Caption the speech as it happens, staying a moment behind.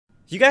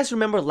You guys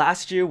remember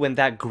last year when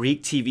that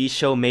Greek TV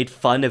show made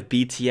fun of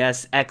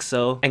BTS,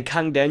 EXO, and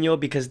Kang Daniel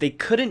because they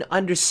couldn't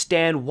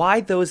understand why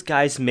those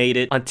guys made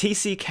it on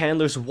TC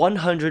Candler's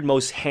 100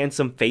 most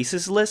handsome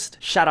faces list?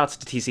 Shoutouts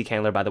to TC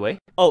Candler, by the way.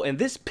 Oh, and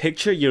this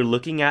picture you're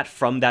looking at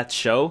from that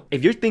show,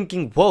 if you're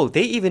thinking, whoa,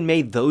 they even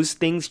made those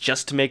things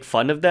just to make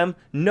fun of them?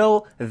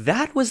 No,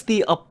 that was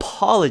the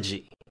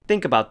apology.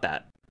 Think about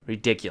that.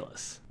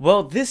 Ridiculous.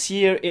 Well, this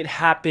year it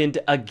happened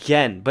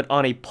again, but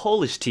on a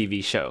Polish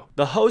TV show.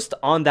 The host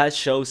on that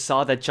show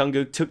saw that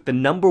Jungkook took the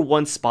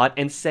 #1 spot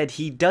and said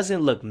he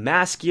doesn't look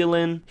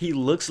masculine, he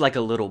looks like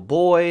a little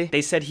boy.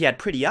 They said he had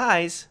pretty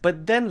eyes,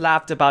 but then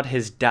laughed about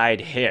his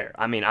dyed hair.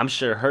 I mean, I'm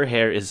sure her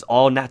hair is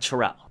all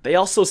natural. They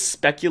also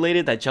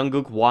speculated that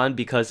Jungkook won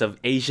because of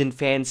Asian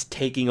fans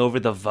taking over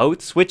the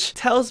votes, which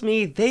tells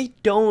me they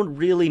don't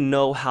really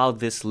know how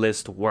this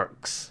list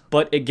works.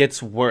 But it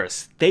gets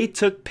worse. They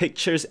took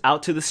pictures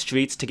out to the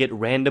streets to get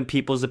random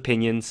people's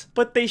opinions,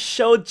 but they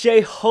showed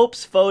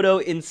J-Hope's photo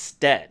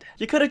instead.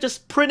 You could have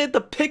just printed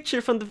the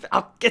picture from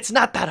the... it's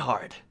not that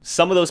hard.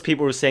 Some of those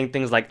people were saying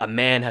things like a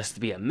man has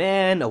to be a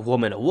man, a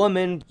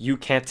woman, you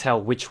can't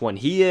tell which one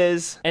he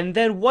is. And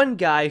then one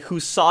guy who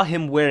saw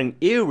him wearing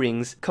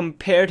earrings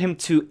compared him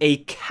to a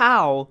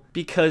cow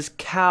because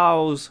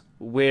cows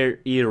wear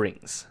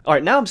earrings.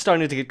 Alright, now I'm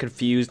starting to get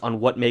confused on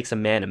what makes a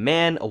man,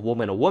 a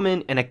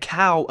woman, and a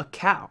cow.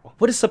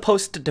 What is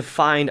supposed to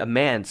define a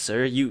man,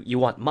 sir? You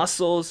want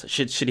muscles?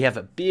 Should he have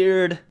a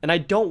beard? And I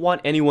don't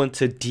want anyone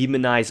to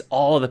demonize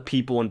all the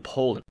people in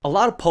Poland. A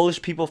lot of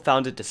Polish people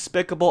found it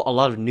despicable. A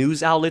lot of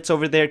news outlets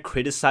over there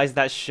criticized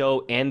that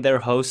show and their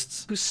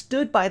hosts, who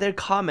stood by their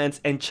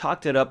comments and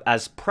chalked it up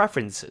as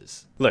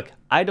preferences. Look,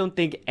 I don't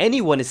think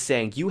anyone is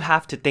saying you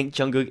have to think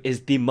Jungkook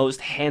is the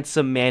most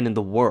handsome man in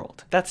the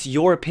world. That's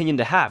your opinion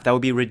to have. That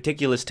would be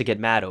ridiculous to get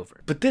mad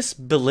over. But this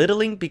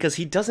belittling because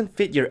he doesn't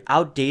fit your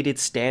outdated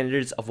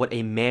standards of what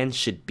a man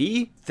should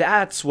be,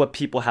 that's what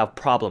people have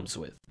problems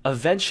with.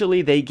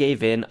 Eventually, they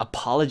gave in,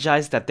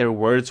 apologized that their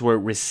words were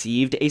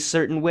received a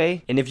certain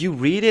way, and if you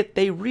read it,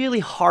 they really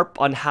harp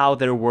on how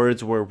their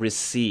words were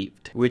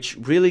received, which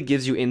really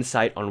gives you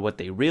insight on what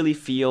they really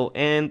feel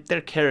and their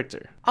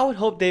character. I would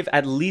hope they've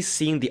at least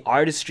seen the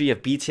artistry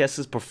of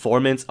BTS's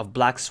performance of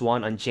Black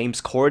Swan on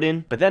James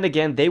Corden, but then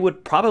again, they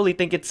would probably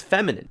think it's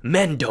feminine.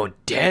 Men don't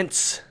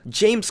dance!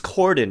 James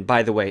Corden,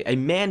 by the way, a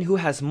man who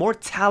has more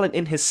talent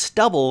in his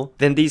stubble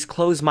than these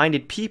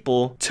close-minded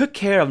people, took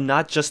care of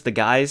not just the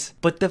guys,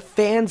 but the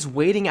fans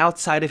waiting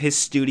outside of his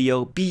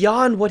studio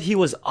beyond what he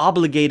was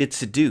obligated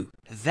to do.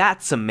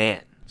 That's a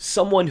man.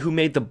 Someone who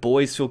made the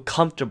boys feel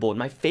comfortable. And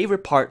my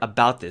favorite part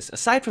about this,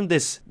 aside from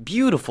this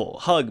beautiful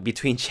hug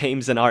between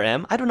James and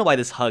RM, I don't know why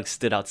this hug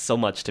stood out so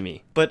much to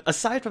me. But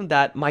aside from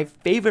that, my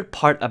favorite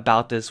part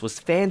about this was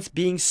fans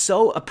being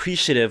so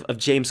appreciative of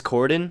James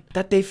Corden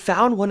that they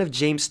found one of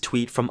James'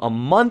 tweets from a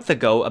month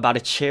ago about a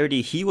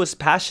charity he was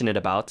passionate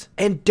about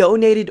and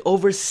donated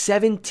over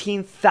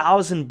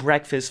 17,000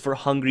 breakfasts for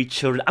hungry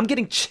children. I'm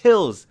getting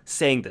chills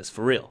saying this,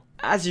 for real.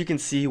 As you can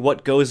see,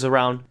 what goes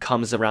around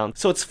comes around.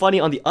 So it's funny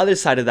on the other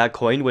side of that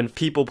coin when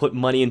people put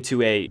money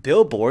into a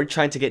billboard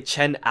trying to get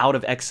Chen out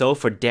of EXO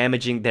for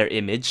damaging their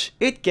image,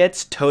 it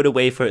gets towed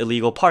away for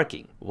illegal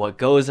parking. What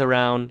goes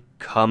around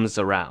comes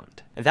around.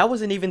 And that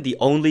wasn't even the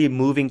only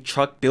moving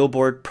truck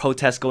billboard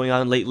protest going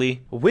on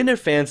lately. Winner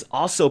fans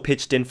also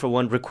pitched in for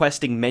one,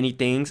 requesting many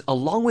things,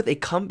 along with a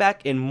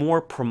comeback and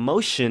more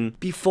promotion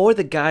before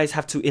the guys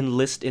have to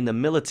enlist in the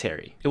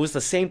military. It was the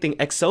same thing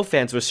EXO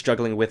fans were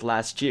struggling with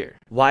last year.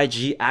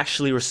 YG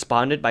actually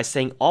responded by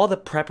saying all the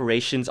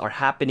preparations are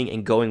happening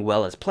and going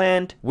well as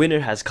planned. Winner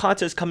has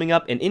concerts coming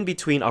up and in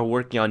between are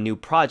working on new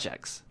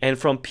projects. And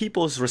from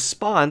people's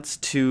response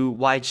to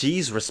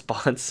YG's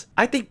response,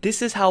 I think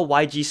this is how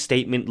YG's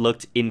statement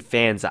looked in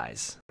fans'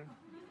 eyes.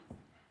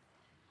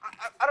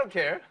 I don't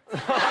care.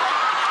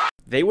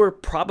 They were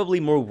probably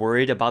more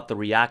worried about the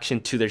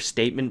reaction to their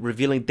statement,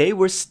 revealing they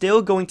were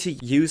still going to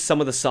use some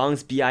of the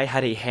songs BI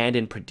had a hand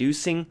in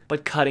producing,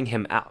 but cutting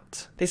him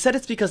out. They said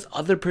it's because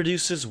other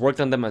producers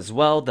worked on them as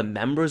well, the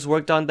members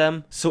worked on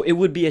them, so it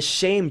would be a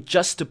shame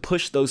just to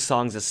push those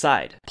songs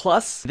aside.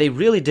 Plus, they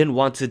really didn't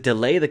want to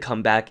delay the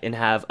comeback and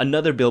have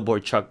another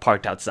billboard truck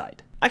parked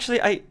outside.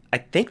 Actually, I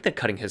think they're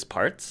cutting his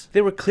parts.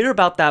 They were clear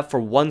about that for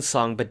one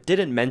song but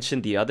didn't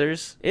mention the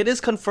others. It is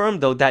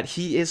confirmed though that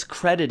he is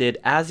credited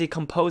as a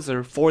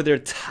composer for their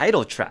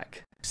title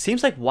track.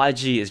 Seems like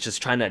YG is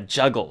just trying to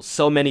juggle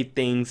so many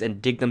things and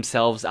dig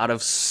themselves out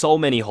of so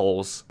many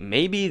holes.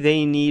 Maybe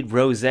they need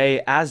Rose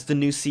as the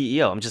new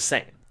CEO, I'm just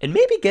saying. And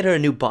maybe get her a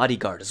new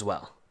bodyguard as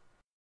well.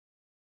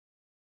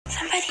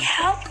 Somebody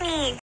help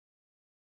me!